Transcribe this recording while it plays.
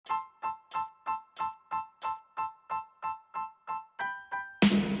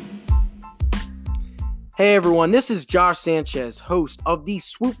Hey everyone, this is Josh Sanchez, host of the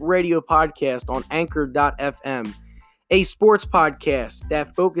Swoop Radio podcast on Anchor.fm, a sports podcast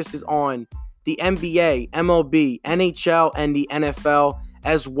that focuses on the NBA, MLB, NHL, and the NFL,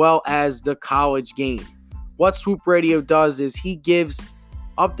 as well as the college game. What Swoop Radio does is he gives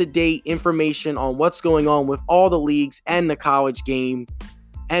up-to-date information on what's going on with all the leagues and the college game,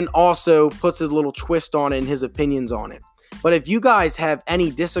 and also puts his little twist on it and his opinions on it. But if you guys have any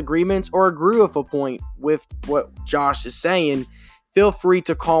disagreements or agree with a point with what Josh is saying, feel free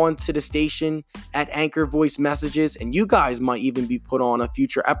to call into the station at Anchor Voice Messages, and you guys might even be put on a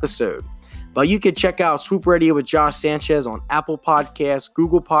future episode. But you can check out Swoop Radio with Josh Sanchez on Apple Podcasts,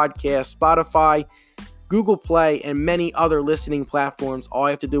 Google Podcasts, Spotify, Google Play, and many other listening platforms. All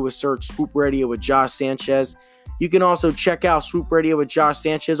you have to do is search Swoop Radio with Josh Sanchez. You can also check out Swoop Radio with Josh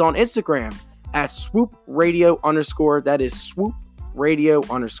Sanchez on Instagram at Swoop Radio _. That is Swoop Radio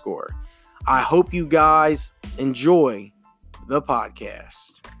 _. I hope you guys enjoy the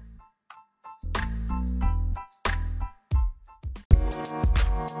podcast.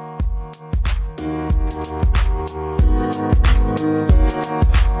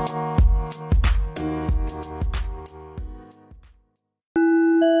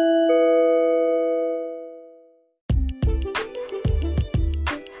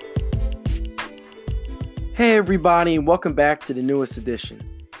 Hey everybody, and welcome back to the newest edition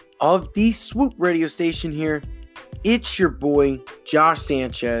of the Swoop Radio station here. It's your boy, Josh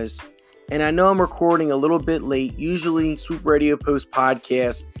Sanchez, and I know I'm recording a little bit late. Usually, Swoop Radio posts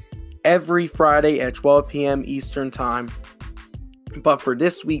podcast every Friday at 12 p.m. Eastern Time. But for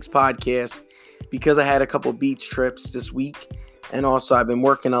this week's podcast, because I had a couple beach trips this week, and also I've been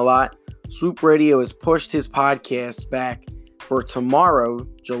working a lot, Swoop Radio has pushed his podcast back for tomorrow,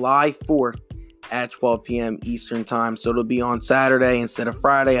 July 4th, at 12 p.m. Eastern Time. So it'll be on Saturday instead of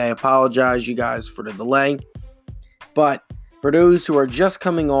Friday. I apologize, you guys, for the delay. But for those who are just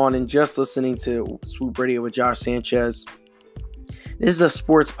coming on and just listening to Swoop Radio with Josh Sanchez, this is a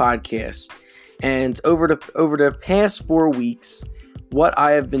sports podcast. And over the past 4 weeks, what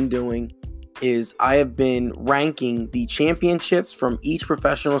I have been doing is I have been ranking the championships from each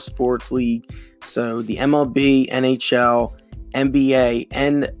professional sports league. So the MLB, NHL, NBA,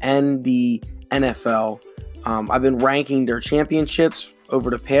 and the NFL. I've been ranking their championships over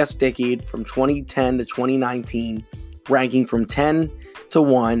the past decade from 2010 to 2019, ranking from 10 to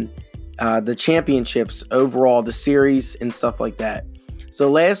 1, the championships overall, the series, and stuff like that. So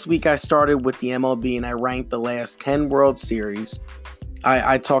last week I started with the MLB and I ranked the last 10 World Series.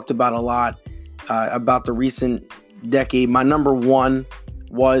 I talked about a lot about the recent decade. My number one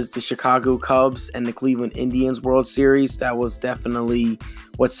was the Chicago Cubs and the Cleveland Indians World Series. That was definitely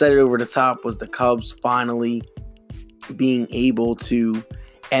what set it over the top, was the Cubs finally being able to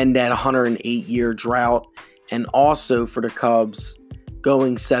end that 108-year drought, and also for the Cubs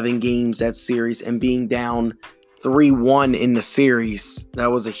going 7 games that series and being down 3-1 in the series.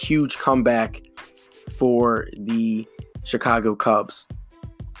 That was a huge comeback for the Chicago Cubs.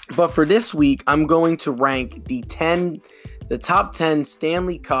 But for this week, I'm going to rank the top 10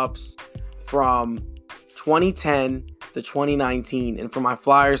 Stanley Cups from 2010 to 2019. And for my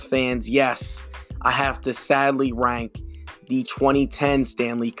Flyers fans, yes, I have to sadly rank the 2010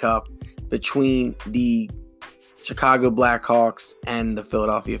 Stanley Cup between the Chicago Blackhawks and the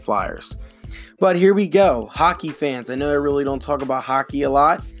Philadelphia Flyers. But here we go. Hockey fans, I know I really don't talk about hockey a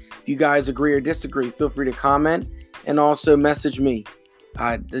lot. If you guys agree or disagree, feel free to comment and also message me.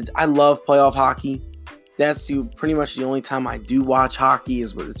 I love playoff hockey. That's pretty much the only time I do watch hockey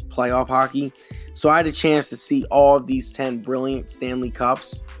is playoff hockey. So I had a chance to see all of these 10 brilliant Stanley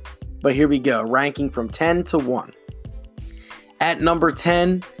Cups. But here we go, ranking from 10 to 1. At number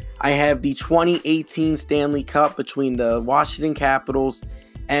 10, I have the 2018 Stanley Cup between the Washington Capitals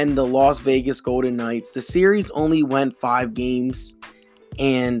and the Las Vegas Golden Knights. The series only went 5 games,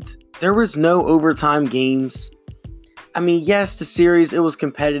 and there was no overtime games. I mean, yes, the series, it was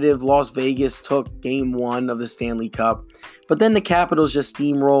competitive. Las Vegas took game 1 of the Stanley Cup, but then the Capitals just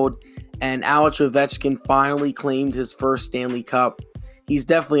steamrolled, and Alex Ovechkin finally claimed his first Stanley Cup. He's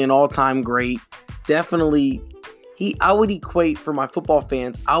definitely an all-time great. Definitely, I would equate, for my football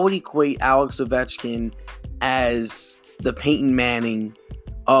fans, I would equate Alex Ovechkin as the Peyton Manning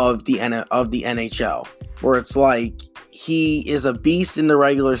of the NHL, where it's like he is a beast in the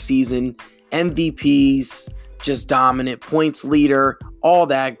regular season, MVPs, just dominant, points leader, all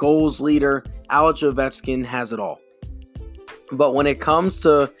that, goals leader. Alex Ovechkin has it all. But when it comes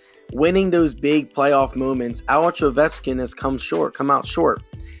to winning those big playoff moments, Alex Ovechkin has come out short.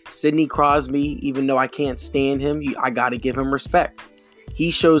 Sidney Crosby, even though I can't stand him, I got to give him respect. He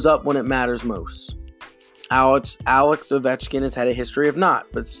shows up when it matters most. Alex Ovechkin has had a history of not.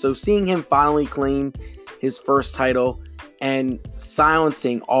 But so seeing him finally claim his first title and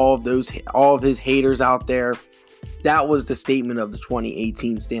silencing all of his haters out there, that was the statement of the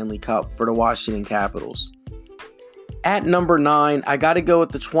 2018 Stanley Cup for the Washington Capitals. At number 9, I got to go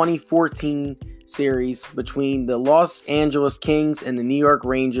with the 2014 series between the Los Angeles Kings and the New York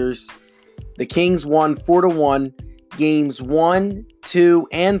Rangers. The Kings won 4-1. Games 1, 2,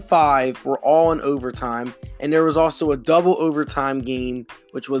 and 5 were all in overtime. And there was also a double overtime game,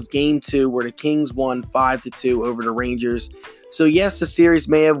 which was game 2, where the Kings won 5-2 over the Rangers. So yes, the series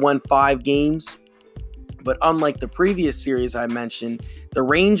may have won 5 games, but unlike the previous series I mentioned, the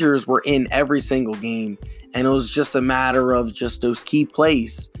Rangers were in every single game, and it was just a matter of just those key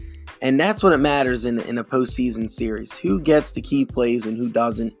plays. And that's what it matters in a postseason series. Who gets the key plays and who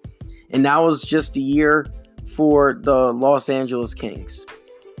doesn't. And that was just a year for the Los Angeles Kings.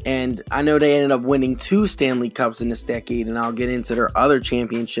 And I know they ended up winning 2 Stanley Cups in this decade, and I'll get into their other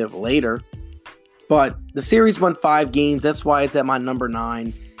championship later. But the series won 5 games. That's why it's at my number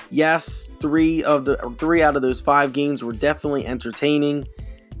 9. Yes, 3 out of those 5 games were definitely entertaining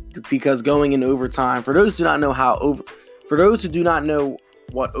because going in overtime. For those who do not know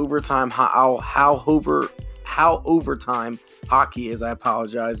what overtime, how overtime hockey is, I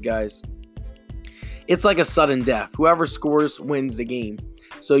apologize, guys. It's like a sudden death. Whoever scores wins the game.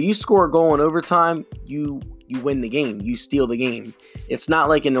 So you score a goal in overtime, you win the game. You steal the game. It's not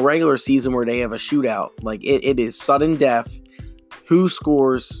like in the regular season where they have a shootout. Like it is sudden death. Who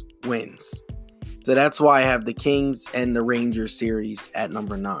scores wins. So that's why I have the Kings and the Rangers series at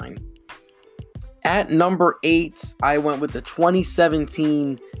number 9. At number 8, I went with the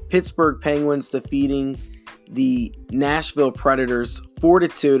 2017 Pittsburgh Penguins defeating the Nashville Predators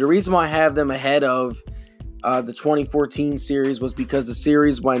 4-2. The reason why I have them ahead of the 2014 series was because the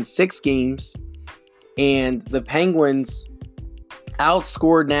series went 6 games and the Penguins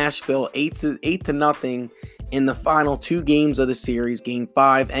outscored Nashville 8-0 in the final 2 games of the series, Game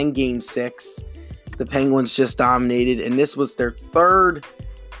 5 and Game 6. The Penguins just dominated, and this was their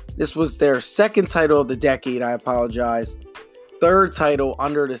second title of the decade, I apologize. 3rd title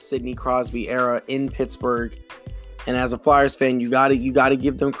under the Sidney Crosby era in Pittsburgh. And as a Flyers fan, you gotta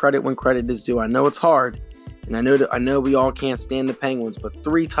give them credit when credit is due. I know it's hard, and I know we all can't stand the Penguins, but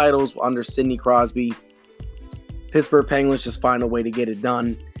 3 titles under Sidney Crosby. Pittsburgh Penguins just find a way to get it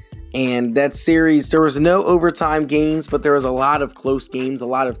done. And that series, there was no overtime games, but there was a lot of close games, a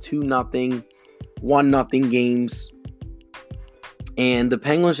lot of 2-0, 1-0 games. And the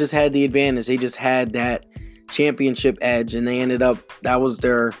Penguins just had the advantage. They just had that championship edge, and that was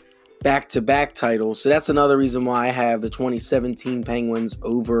their back-to-back title. So that's another reason why I have the 2017 Penguins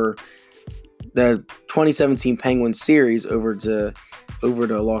over the 2017 Penguins series over the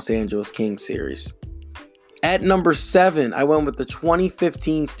Los Angeles Kings series. At number 7, I went with the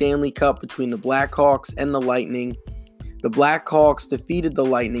 2015 Stanley Cup between the Blackhawks and the Lightning. The Blackhawks defeated the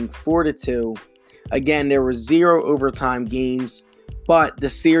Lightning 4-2. Again, there were 0 overtime games, but the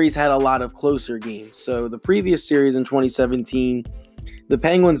series had a lot of closer games. So the previous series in 2017, the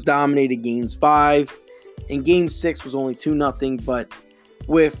Penguins dominated games 5, and game 6 was only 2-0, but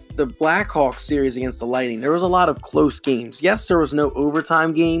with the Blackhawks series against the Lightning, there was a lot of close games. Yes, there was no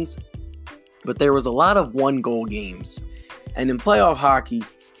overtime games, but there was a lot of 1-goal games. And in playoff hockey,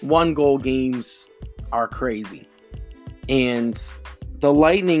 1-goal games are crazy. And the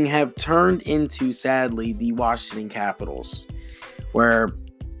Lightning have turned into, sadly, the Washington Capitals, where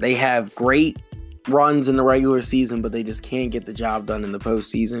they have great runs in the regular season, but they just can't get the job done in the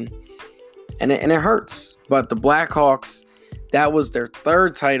postseason. And it hurts. But the Blackhawks, that was their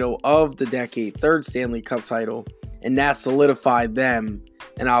 3rd title of the decade, 3rd Stanley Cup title, and that solidified them,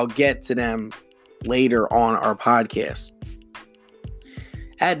 and I'll get to them later on our podcast.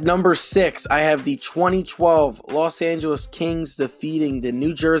 At number 6, I have the 2012 Los Angeles Kings defeating the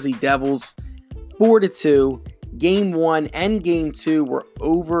New Jersey Devils 4-2. Game 1 and Game 2 were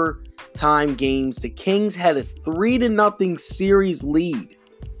overtime games. The Kings had a 3-0 series lead,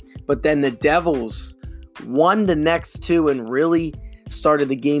 but then the Devils won the next 2 and really started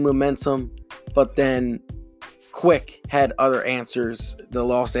the game momentum, but then Quick had other answers, the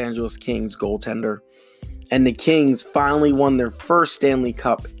Los Angeles Kings goaltender. And the Kings finally won their first Stanley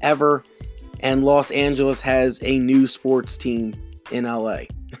Cup ever, and Los Angeles has a new sports team in LA.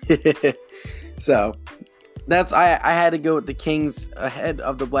 So I had to go with the Kings ahead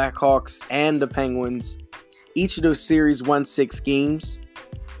of the Blackhawks and the Penguins. Each of those series won 6 games,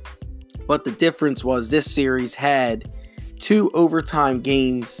 but the difference was this series had 2 overtime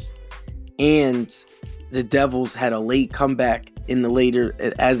games, and the Devils had a late comeback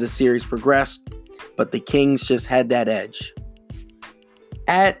as the series progressed. but the Kings just had that edge.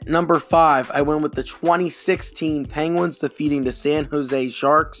 At number 5, I went with the 2016 Penguins defeating the San Jose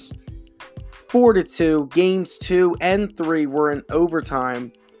Sharks 4-2. Games 2 and 3 were in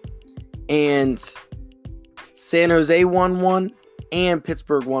overtime, and San Jose won one and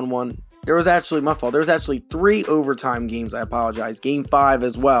Pittsburgh won one. There was actually 3 overtime games. I apologize. Game 5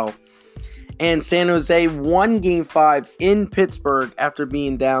 as well. And San Jose won Game 5 in Pittsburgh after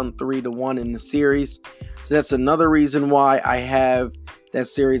being down 3-1 in the series. So that's another reason why I have that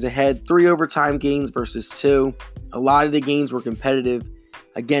series ahead. 3 overtime games versus 2. A lot of the games were competitive.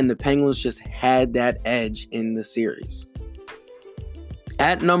 Again, the Penguins just had that edge in the series.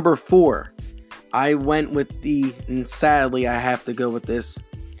 At number 4, I went with and sadly I have to go with this.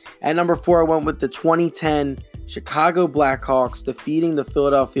 At number 4, I went with the 2010 Chicago Blackhawks defeating the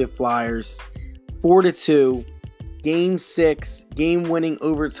Philadelphia Flyers 4-2. Game 6, game-winning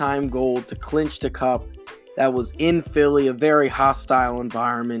overtime goal to clinch the cup. That was in Philly, a very hostile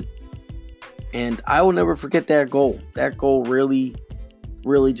environment. And I will never forget that goal. That goal really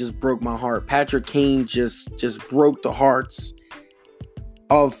just broke my heart. Patrick Kane just broke the hearts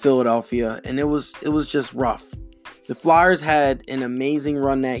of Philadelphia, and it was just rough. The Flyers had an amazing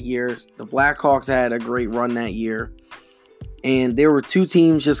run that year. The Blackhawks had a great run that year. And there were 2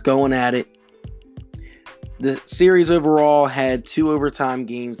 teams just going at it. The series overall had 2 overtime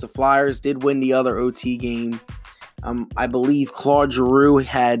games. The Flyers did win the other OT game. I believe Claude Giroux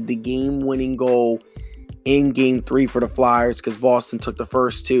had the game-winning goal in Game 3 for the Flyers because Boston took the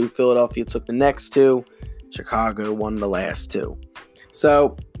first 2. Philadelphia took the next 2. Chicago won the last 2.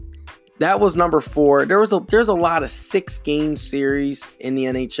 So that was number 4. There's a lot of 6-game series in the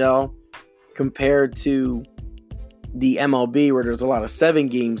NHL compared to the MLB where there's a lot of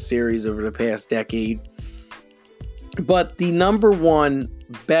 7-game series over the past decade. But the number 1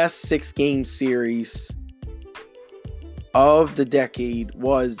 best 6-game series of the decade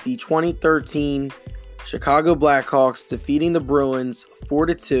was the 2013 Chicago Blackhawks defeating the Bruins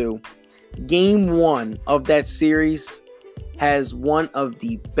 4-2. Game 1 of that series has one of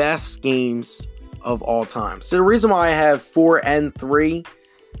the best games of all time. So the reason why I have 4 and 3,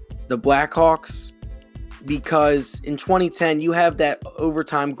 the Blackhawks, because in 2010 you have that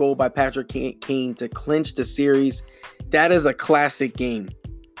overtime goal by Patrick Kane to clinch the series. That is a classic game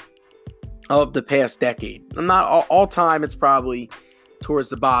of the past decade. I'm not all time, it's probably towards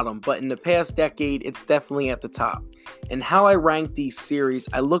the bottom, but in the past decade it's definitely at the top. And how I rank these series,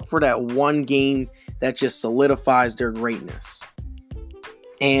 I look for that one game that just solidifies their greatness.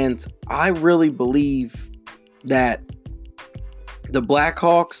 And I really believe that the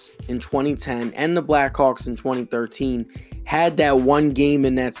Blackhawks in 2010 and the Blackhawks in 2013 had that one game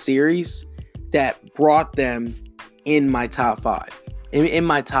in that series that brought them in my top 5, in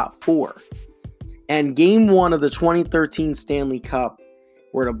my top 4. And game 1 of the 2013 Stanley Cup,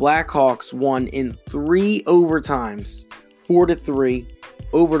 where the Blackhawks won in 3 overtimes, 4-3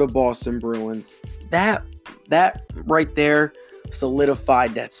 over the Boston Bruins. That right there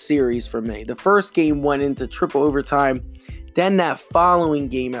solidified that series for me. The first game went into triple overtime. Then that following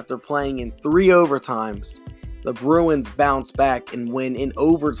game, after playing in 3 overtimes, the Bruins bounced back and win in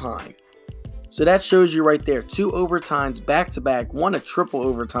overtime. So that shows you right there, 2 overtimes back-to-back, 1 a triple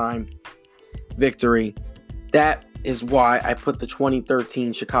overtime victory. That is why I put the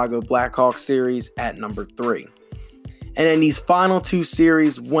 2013 Chicago Blackhawks series at number 3. And then these final 2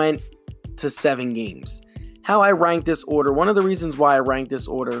 series went to 7 games. How I ranked this order, one of the reasons why I ranked this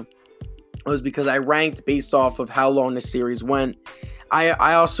order was because I ranked based off of how long the series went.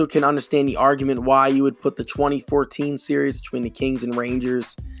 I also can understand the argument why you would put the 2014 series between the Kings and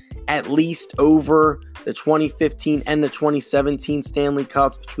Rangers at least over the 2015 and the 2017 Stanley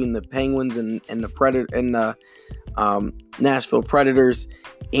Cups between the Penguins and the Nashville Predators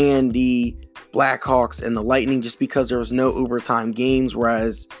and the Blackhawks and the Lightning, just because there was no overtime games,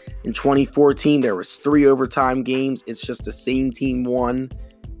 whereas in 2014 there was 3 overtime games. It's just the same team won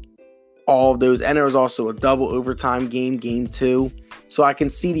all of those, and there was also a double overtime game, game 2. So I can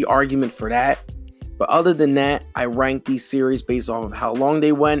see the argument for that. But other than that, I rank these series based off of how long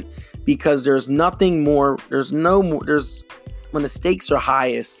they went, because there's nothing more. When the stakes are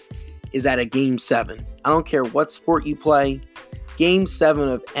highest is at a game 7. I don't care what sport you play. Game 7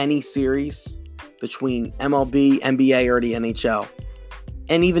 of any series between MLB, NBA, or the NHL,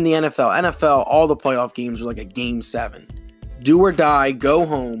 and even the NFL. NFL, all the playoff games are like a game 7. Do or die, go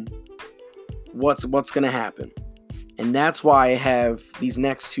home. What's going to happen? And that's why I have these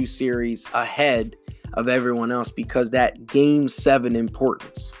next 2 series ahead of everyone else, because that game 7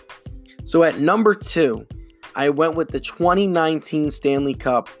 importance. So at number 2, I went with the 2019 Stanley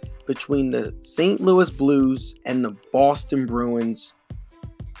Cup between the St. Louis Blues and the Boston Bruins.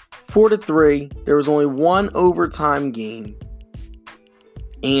 4-3. There was only one overtime game.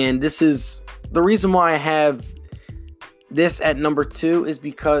 And this is the reason why I have this at number 2 is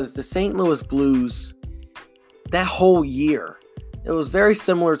because the St. Louis Blues, that whole year, it was very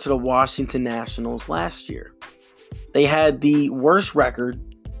similar to the Washington Nationals last year. They had the worst record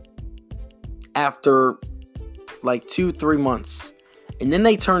after like 2-3 months. And then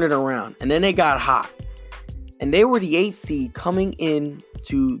they turned it around. And then they got hot. And they were the 8th seed coming in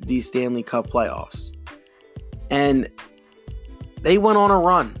to the Stanley Cup playoffs. And they went on a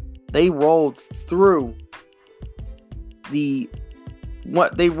run. They rolled through the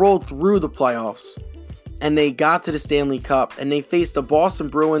playoffs. And they got to the Stanley Cup. And they faced a Boston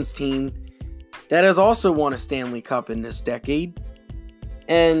Bruins team that has also won a Stanley Cup in this decade.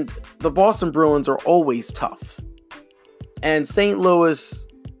 And the Boston Bruins are always tough. And St. Louis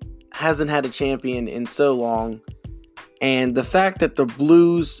hasn't had a champion in so long. And the fact that the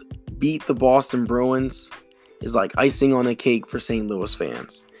Blues beat the Boston Bruins is like icing on the cake for St. Louis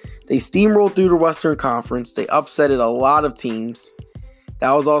fans. They steamrolled through the Western Conference. They upsetted a lot of teams.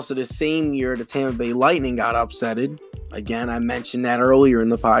 That was also the same year the Tampa Bay Lightning got upsetted. Again, I mentioned that earlier in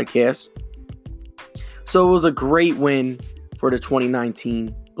the podcast. So it was a great win for the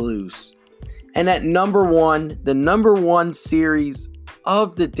 2019 Blues. And at number 1, the number 1 series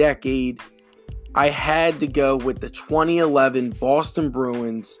of the decade, I had to go with the 2011 Boston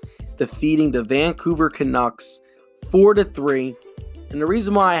Bruins defeating the Vancouver Canucks 4-3. And the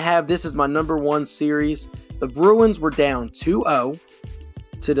reason why I have this as my number 1 series, the Bruins were down 2-0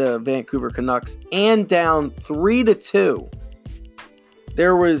 to the Vancouver Canucks and down 3-2.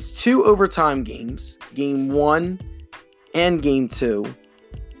 There was 2 overtime games, game 1 and game 2.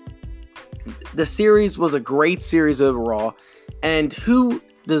 The series was a great series overall, and who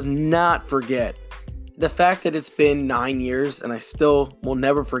does not forget the fact that it's been 9 years, and I still will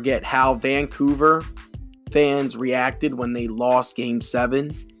never forget how Vancouver fans reacted when they lost Game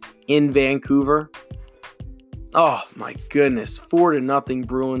 7 in Vancouver. Oh my goodness, 4-0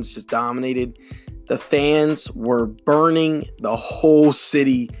 Bruins just dominated. The fans were burning the whole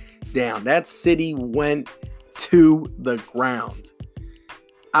city down. That city went to the ground.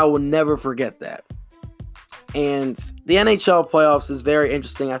 I will never forget that. And the NHL playoffs is very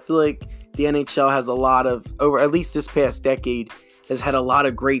interesting. I feel like the NHL has a lot of, over at least this past decade, has had a lot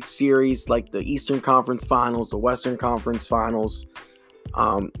of great series like the Eastern Conference Finals, the Western Conference Finals,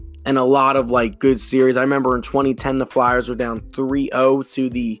 and a lot of like good series. I remember in 2010, the Flyers were down 3-0 to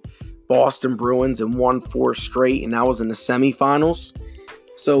the Boston Bruins and won 4 straight, and that was in the semifinals.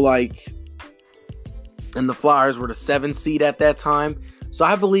 So like, and the Flyers were the 7th seed at that time. So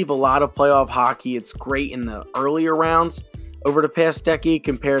I believe a lot of playoff hockey, it's great in the earlier rounds over the past decade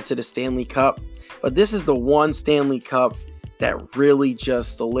compared to the Stanley Cup. But this is the one Stanley Cup that really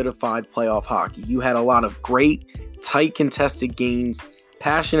just solidified playoff hockey. You had a lot of great, tight, contested games,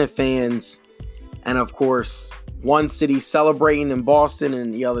 passionate fans, and of course, one city celebrating in Boston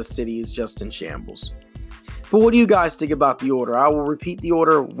and the other city is just in shambles. But what do you guys think about the order? I will repeat the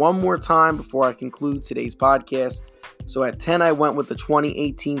order one more time before I conclude today's podcast. So at 10, I went with the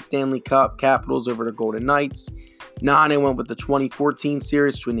 2018 Stanley Cup Capitals over the Golden Knights. 9, I went with the 2014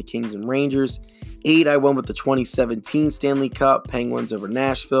 series between the Kings and Rangers. 8, I went with the 2017 Stanley Cup Penguins over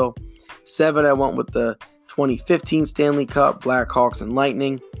Nashville. 7, I went with the 2015 Stanley Cup Blackhawks and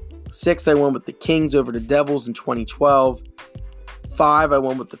Lightning. 6, I went with the Kings over the Devils in 2012. 5, I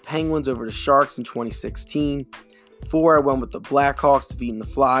went with the Penguins over the Sharks in 2016. 4, I went with the Blackhawks defeating the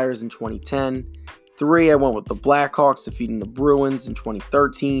Flyers in 2010. 3, I went with the Blackhawks defeating the Bruins in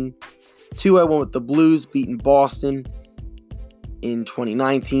 2013. 2, I went with the Blues beating Boston in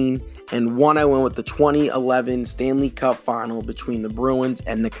 2019. And 1, I went with the 2011 Stanley Cup final between the Bruins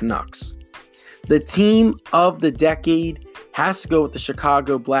and the Canucks. The team of the decade has to go with the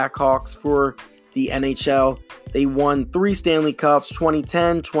Chicago Blackhawks for the NHL. They won 3 Stanley Cups,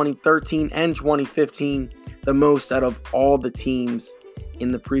 2010, 2013, and 2015, the most out of all the teams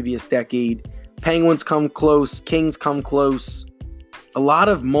in the previous decade. Penguins come close, Kings come close. A lot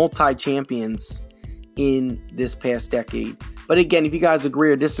of multi-champions in this past decade. But again, if you guys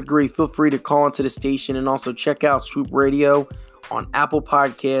agree or disagree, feel free to call into the station and also check out Swoop Radio on Apple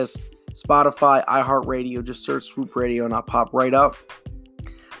Podcasts, Spotify, iHeartRadio. Just search Swoop Radio and I'll pop right up.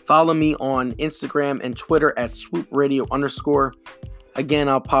 Follow me on Instagram and Twitter at swoopradio_. Again,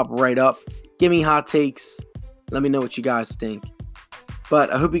 I'll pop right up. Give me hot takes. Let me know what you guys think.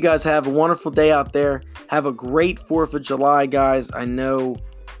 But I hope you guys have a wonderful day out there. Have a great 4th of July, guys. I know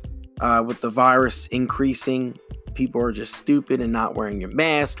with the virus increasing, people are just stupid and not wearing your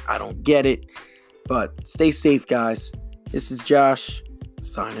mask. I don't get it. But stay safe, guys. This is Josh,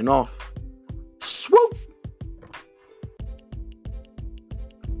 signing off.